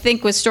 which I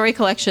think with story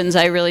collections,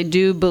 I really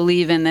do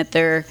believe in that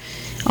they're,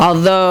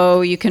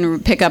 although you can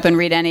pick up and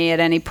read any at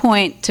any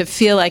point, to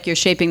feel like you're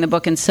shaping the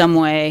book in some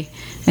way,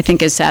 I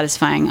think is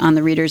satisfying on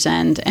the reader's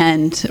end,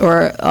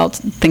 or I'll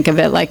think of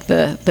it like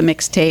the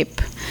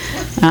mixtape,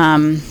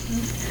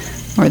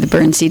 or the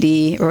burn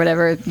CD, or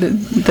whatever,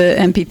 the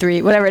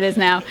MP3, whatever it is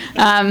now.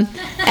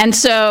 And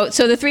so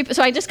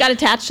I just got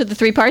attached to the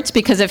 3 parts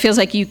because it feels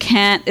like you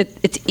can't.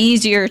 It's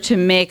easier to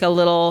make a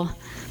little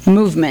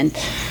movement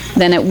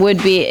than it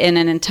would be in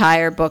an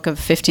entire book of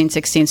 15,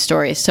 16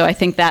 stories. So I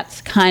think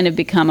that's kind of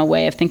become a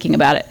way of thinking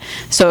about it.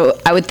 So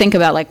I would think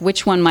about like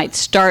which one might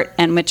start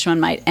and which one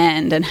might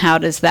end, and how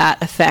does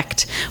that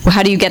affect, well,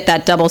 how do you get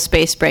that double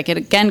space break? It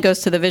again goes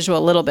to the visual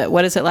a little bit.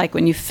 What is it like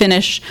when you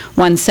finish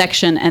one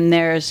section and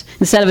there's,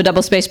 instead of a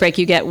double space break,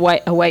 you get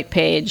a white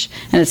page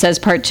and it says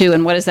part 2,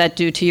 and what does that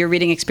do to your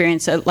reading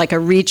experience? Like a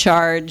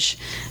recharge,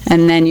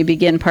 and then you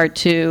begin part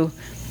 2.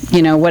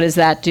 You know, what does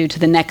that do to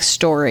the next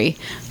story?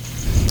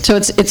 So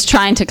it's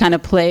trying to kind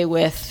of play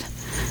with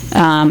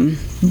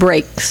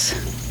breaks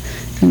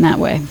in that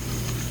way.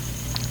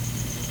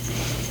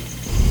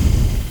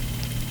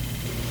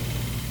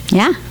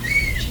 Yeah.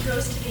 She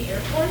goes to the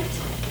airport.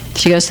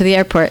 She goes to the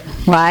airport.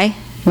 Why?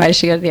 Why does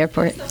she go to the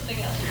airport?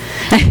 Something else.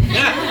 Say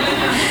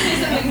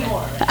something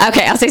more.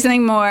 Okay, I'll say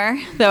something more,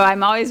 though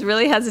I'm always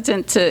really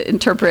hesitant to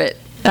interpret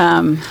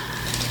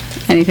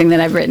anything that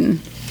I've written,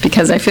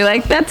 because I feel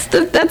like that's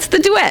the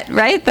duet,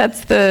 right?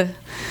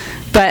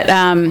 But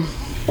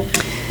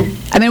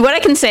I mean, what I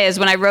can say is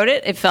when I wrote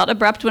it, it felt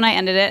abrupt when I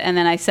ended it, and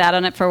then I sat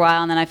on it for a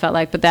while, and then I felt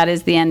like, but that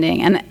is the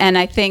ending. And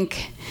I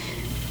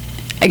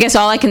guess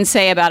all I can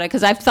say about it,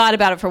 because I've thought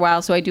about it for a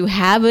while, so I do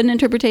have an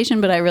interpretation,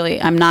 but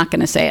I'm not going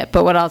to say it.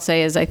 But what I'll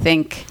say is I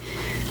think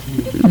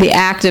the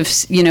act of,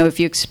 if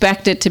you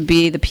expect it to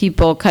be the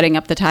people cutting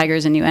up the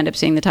tigers and you end up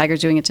seeing the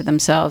tigers doing it to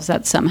themselves,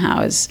 that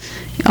somehow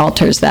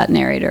alters that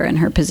narrator and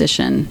her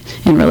position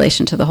in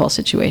relation to the whole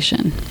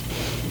situation.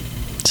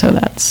 So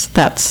that's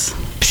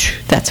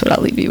what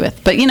I'll leave you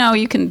with. But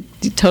you can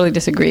totally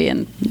disagree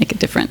and make a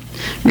different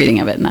reading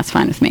of it, and that's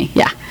fine with me.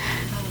 Yeah.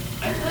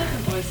 I feel like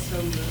I'm always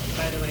so moved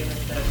by the way that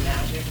the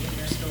magic in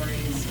your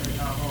stories or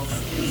novels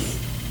is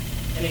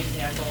an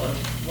example of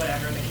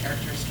whatever the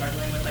character is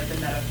struggling with, like the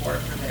metaphor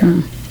for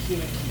their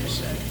human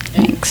condition.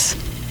 Thanks.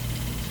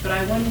 But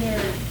I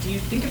wonder, do you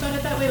think about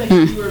it that way? Like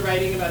if you were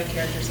writing about a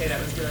character, say, that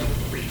was dealing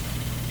with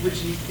grief, would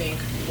you think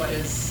what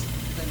is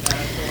the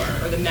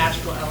metaphor or the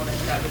magical element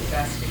that would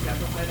best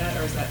exemplify that,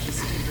 or is that just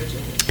too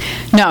rigid?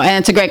 No, and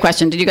it's a great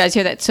question. Did you guys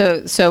hear that?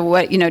 So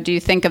what, do you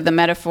think of the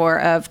metaphor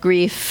of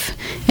grief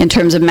in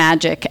terms of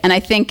magic? And I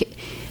think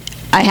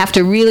I have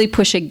to really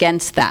push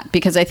against that,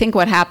 because I think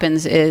what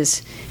happens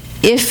is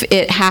if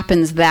it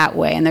happens that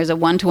way and there's a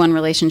one-to-one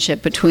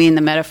relationship between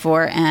the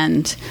metaphor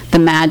and the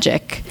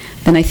magic,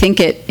 then I think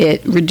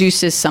it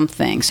reduces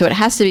something. So it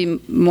has to be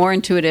more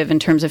intuitive in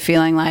terms of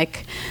feeling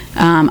like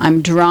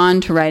I'm drawn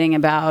to writing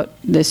about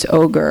this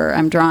ogre,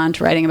 I'm drawn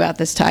to writing about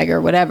this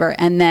tiger, whatever,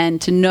 and then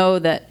to know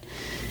that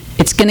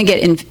it's going to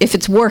get, if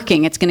it's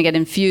working, it's going to get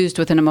infused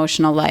with an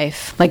emotional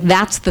life. Like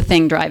that's the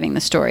thing driving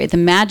the story. The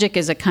magic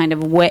is a kind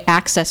of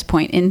access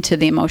point into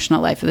the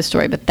emotional life of the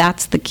story, but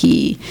that's the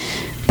key.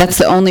 That's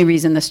the only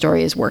reason the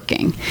story is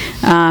working.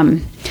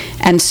 But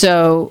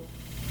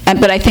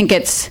I think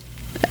it's,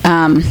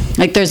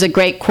 like there's a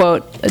great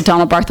quote, a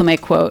Donald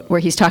Barthelme quote, where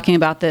he's talking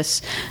about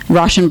this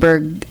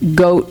Rauschenberg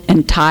goat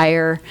and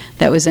tire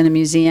that was in a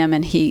museum,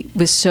 and he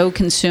was so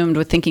consumed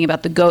with thinking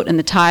about the goat and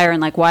the tire,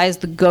 and like, why is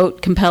the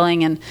goat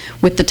compelling and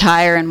with the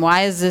tire, and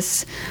why is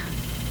this,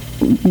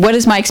 what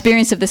is my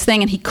experience of this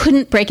thing? And he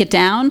couldn't break it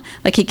down.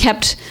 Like he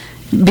kept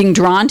being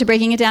drawn to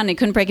breaking it down, and he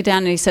couldn't break it down,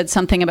 and he said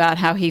something about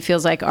how he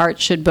feels like art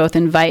should both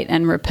invite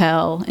and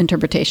repel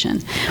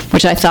interpretation,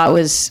 which I thought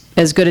was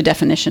as good a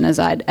definition as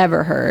I'd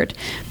ever heard,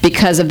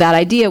 because of that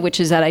idea, which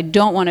is that I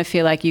don't want to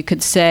feel like you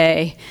could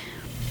say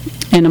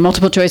in a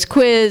multiple choice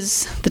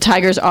quiz, the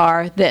tigers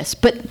are this.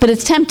 But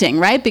it's tempting,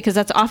 right? Because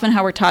that's often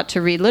how we're taught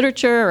to read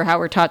literature, or how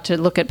we're taught to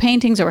look at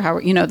paintings, or how,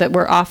 that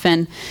we're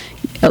often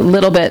a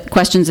little bit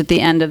questions at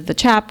the end of the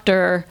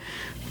chapter.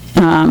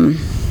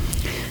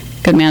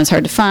 Good man is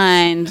hard to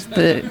find.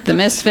 The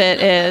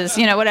misfit is,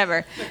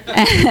 whatever.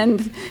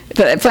 And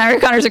Flannery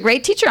O'Connor is a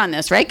great teacher on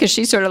this, right? Because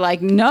she's sort of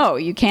like, no,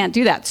 you can't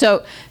do that.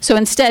 So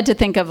instead to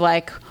think of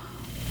like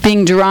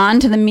being drawn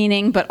to the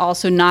meaning, but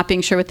also not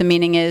being sure what the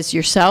meaning is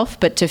yourself,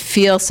 but to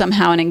feel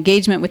somehow an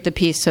engagement with the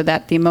piece so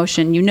that the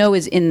emotion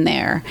is in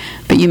there,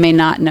 but you may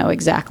not know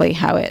exactly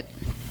how it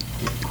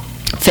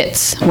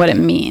fits, what it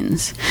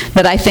means.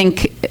 But I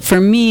think, for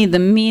me, the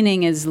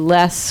meaning is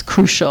less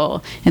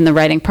crucial in the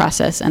writing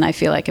process, and I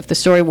feel like if the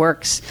story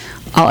works,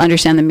 I'll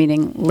understand the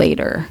meaning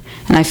later.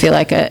 And I feel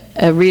like a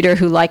reader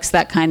who likes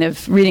that kind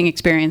of reading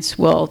experience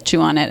will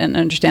chew on it and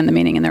understand the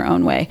meaning in their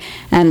own way,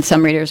 and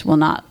some readers will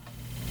not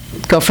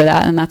go for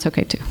that, and that's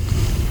okay too.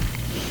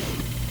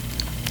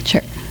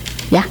 Sure.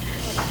 Yeah?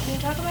 Can you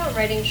talk about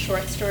writing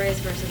short stories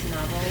versus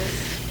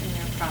novels in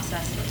your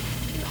process?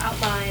 Do you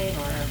outline,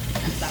 or how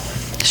does that work?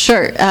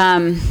 Sure.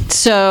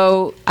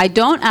 So I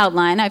don't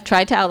outline. I've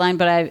tried to outline,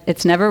 but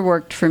it's never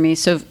worked for me.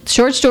 So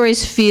short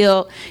stories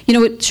feel,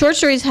 short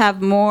stories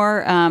have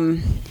more,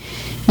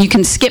 you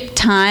can skip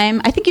time.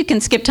 I think you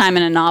can skip time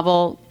in a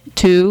novel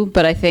too,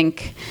 but I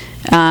think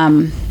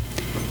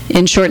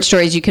in short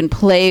stories you can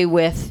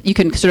you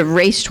can sort of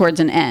race towards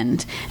an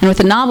end. And with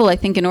a novel, I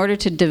think in order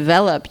to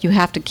develop, you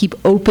have to keep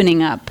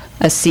opening up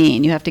a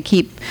scene. You have to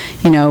keep,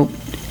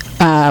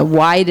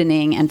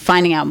 widening and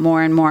finding out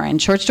more and more. In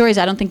short stories,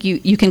 I don't think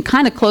you can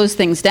kind of close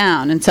things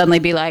down and suddenly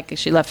be like,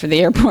 she left for the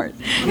airport,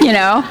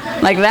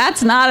 like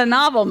that's not a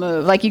novel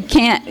move. Like you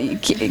can't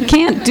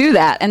do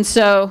that. And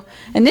so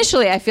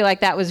initially I feel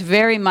like that was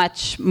very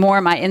much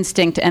more my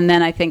instinct, and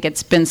then I think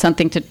it's been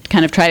something to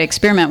kind of try to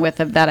experiment with,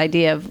 of that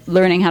idea of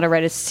learning how to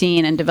write a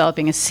scene and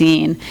developing a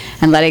scene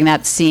and letting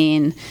that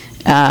scene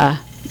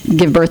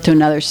give birth to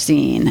another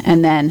scene,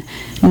 and then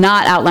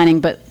not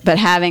outlining, but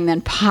having then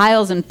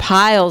piles and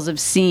piles of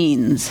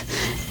scenes,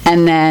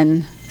 and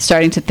then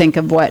starting to think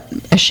of what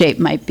a shape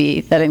might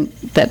be that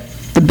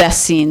the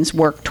best scenes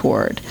work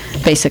toward,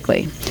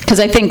 basically. Because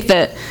I think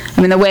that,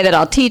 the way that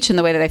I'll teach and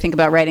the way that I think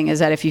about writing is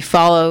that if you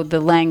follow the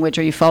language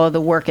or you follow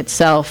the work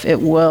itself, it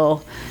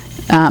will,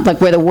 like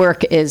where the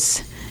work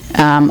is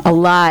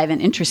alive and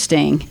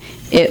interesting,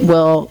 it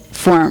will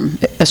form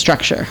a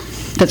structure.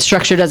 That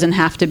structure doesn't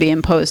have to be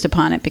imposed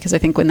upon it, because I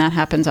think when that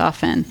happens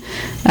often,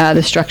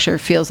 the structure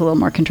feels a little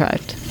more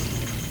contrived.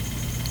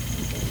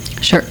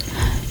 Sure.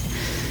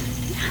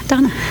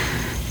 Donna.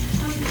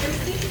 I was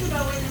thinking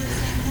about what you were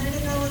saying a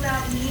minute ago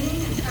about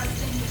meaning and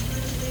trusting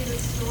intuitively the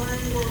story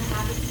will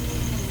have its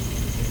meaning, and you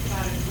can think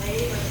about it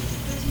later.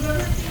 But do you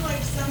ever feel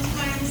like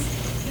sometimes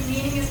the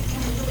meaning is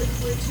becoming really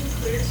too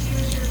clear to you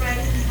as you're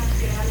writing, and you have to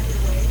get out of your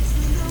way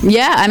somehow?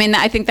 Yeah, I mean,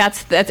 I think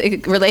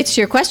it relates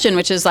to your question,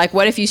 which is like,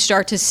 what if you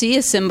start to see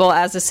a symbol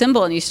as a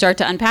symbol and you start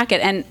to unpack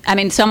it? And I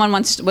mean, someone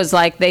once was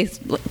like, they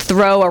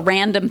throw a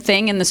random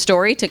thing in the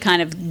story to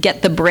kind of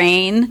get the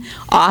brain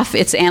off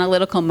its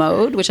analytical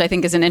mode, which I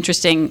think is an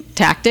interesting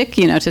tactic,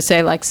 to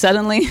say like,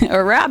 suddenly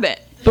a rabbit.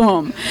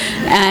 Boom.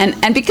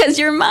 And because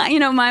your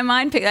mind, my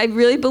mind, I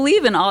really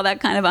believe in all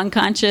that kind of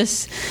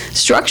unconscious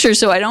structure,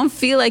 so I don't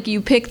feel like you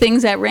pick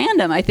things at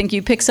random. I think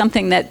you pick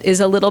something that is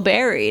a little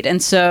buried.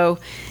 And so,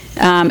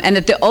 and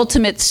that the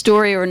ultimate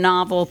story or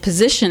novel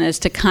position is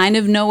to kind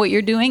of know what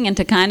you're doing and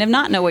to kind of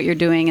not know what you're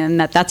doing, and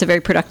that's a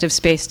very productive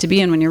space to be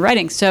in when you're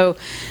writing. So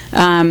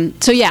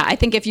yeah, I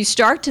think if you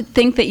start to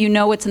think that you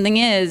know what something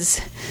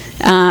is,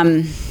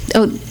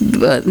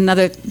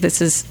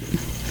 this is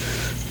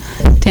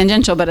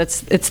tangential, but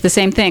it's the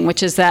same thing,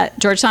 which is that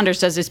George Saunders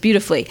does this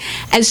beautifully.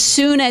 As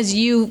soon as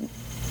you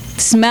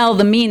smell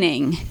the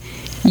meaning,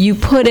 you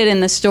put it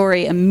in the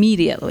story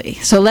immediately.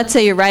 So let's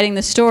say you're writing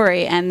the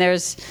story and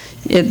there's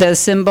the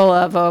symbol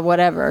of a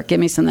whatever. Give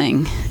me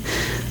something.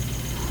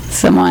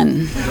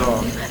 Someone.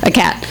 A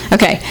cat.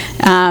 Okay.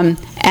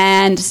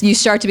 And you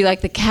start to be like,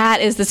 the cat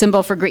is the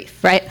symbol for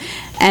grief, right?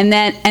 And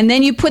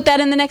then you put that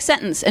in the next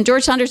sentence. And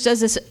George Saunders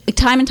does this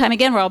time and time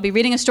again, where I'll be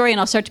reading a story and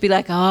I'll start to be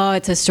like, oh,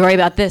 it's a story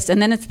about this.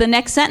 And then it's the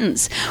next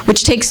sentence,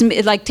 which takes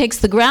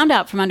the ground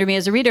out from under me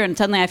as a reader. And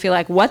suddenly I feel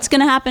like, what's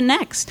going to happen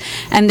next?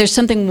 And there's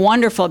something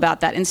wonderful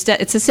about that.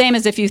 Instead, it's the same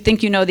as if you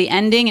think you know the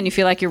ending and you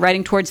feel like you're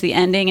writing towards the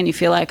ending and you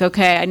feel like,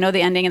 okay, I know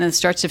the ending, and then it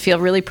starts to feel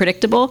really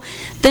predictable.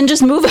 Then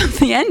just move up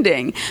the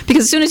ending.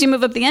 Because as soon as you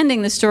move up the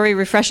ending, the story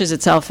refreshes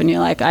itself and you're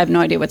like, I have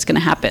no idea what's going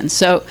to happen.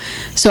 So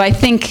I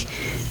think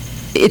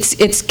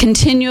it's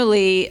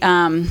continually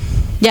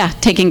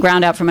taking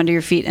ground out from under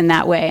your feet in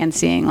that way and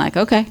seeing like,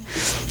 okay,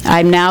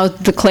 I've now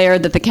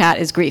declared that the cat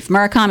is grief.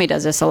 Murakami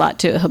does this a lot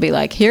too. He'll be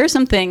like, here are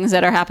some things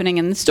that are happening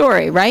in the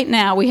story. Right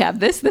now we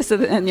have this,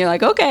 and you're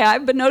like, okay,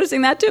 I've been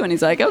noticing that too. And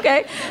he's like,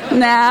 okay,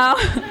 now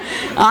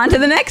on to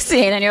the next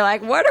scene. And you're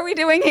like, what are we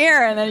doing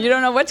here? And then you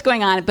don't know what's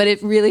going on. But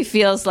it really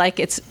feels like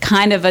it's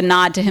kind of a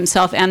nod to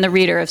himself and the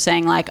reader of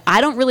saying like,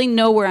 I don't really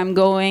know where I'm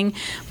going,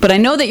 but I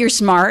know that you're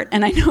smart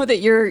and I know that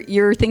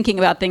you're thinking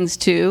about things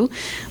too.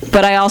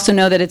 But I also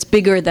know that it's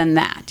bigger than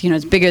that.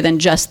 It's bigger than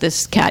just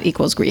this cat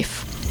equals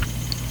grief.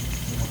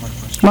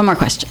 One more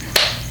question.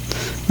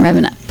 We're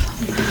wrapping up.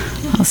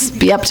 I'll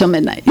be up till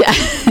midnight. Yeah.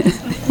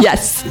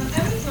 Yes. I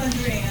was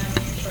wondering, in your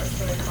short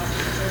story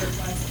collection, if there was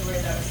one story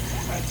that was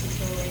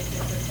particularly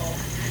difficult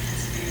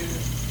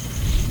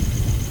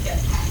to get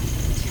to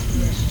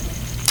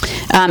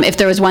fruition. If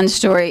there was one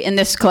story in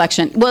this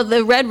collection, well,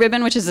 the Red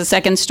Ribbon, which is the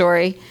second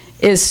story,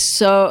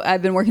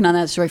 I've been working on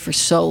that story for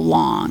so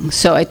long.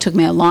 So it took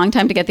me a long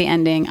time to get the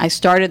ending. I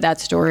started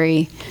that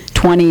story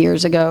 20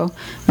 years ago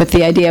with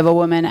the idea of a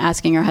woman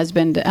asking her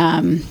husband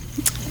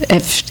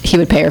if he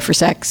would pay her for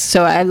sex.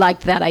 So I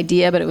liked that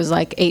idea, but it was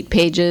like 8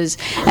 pages,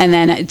 and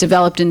then it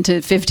developed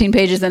into 15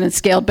 pages, and it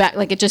scaled back.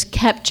 Like it just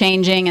kept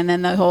changing, and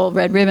then the whole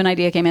Red Ribbon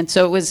idea came in.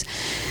 So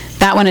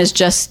that one has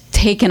just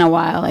taken a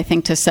while, I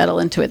think, to settle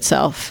into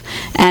itself.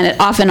 And it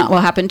often will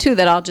happen, too,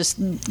 that I'll just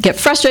get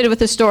frustrated with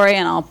the story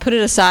and I'll put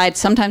it aside,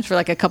 sometimes for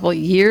like a couple of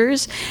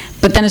years.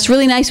 But then it's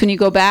really nice when you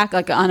go back,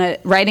 like on a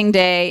writing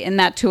day in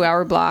that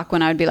 2-hour block,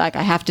 when I would be like,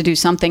 I have to do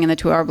something in the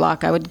 2-hour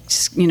block, I would,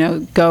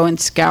 go and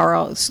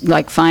scour,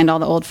 find all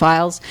the old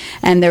files.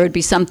 And there would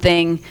be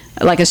something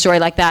like a story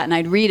like that, and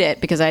I'd read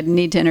it because I'd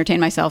need to entertain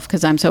myself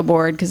because I'm so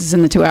bored because it's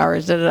in the 2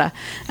 hours, and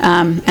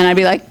I'd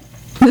be like,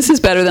 this is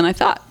better than I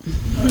thought,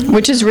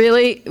 which is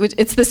really,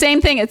 it's the same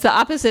thing. It's the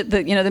opposite.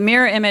 The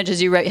mirror image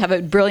is you have a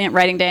brilliant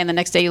writing day and the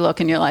next day you look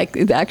and you're like,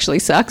 it actually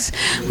sucks.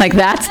 Like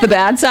that's the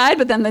bad side.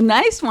 But then the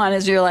nice one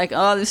is you're like,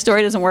 oh, this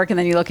story doesn't work. And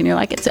then you look and you're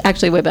like, it's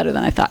actually way better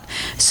than I thought.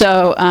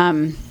 So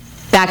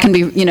that can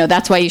be,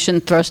 that's why you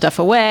shouldn't throw stuff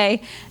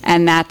away.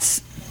 And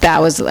that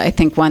was, I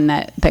think, one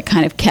that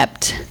kind of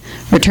kept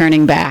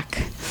returning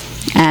back.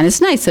 And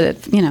it's nice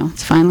that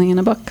it's finally in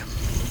a book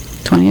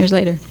 20 years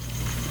later.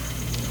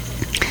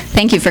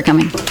 Thank you for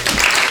coming.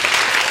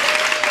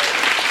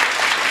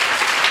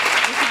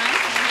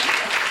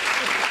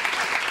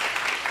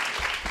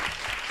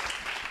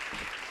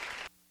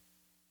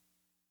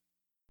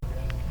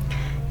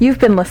 You've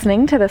been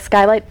listening to the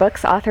Skylight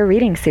Books author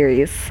reading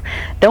series.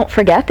 Don't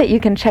forget that you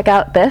can check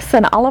out this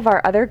and all of our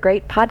other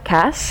great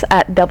podcasts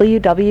at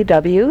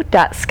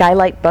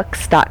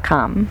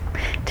www.skylightbooks.com.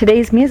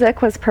 Today's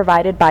music was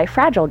provided by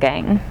Fragile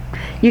Gang.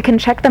 You can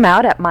check them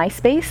out at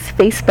MySpace,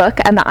 Facebook,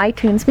 and the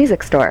iTunes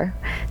Music Store.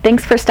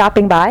 Thanks for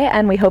stopping by,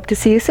 and we hope to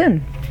see you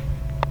soon.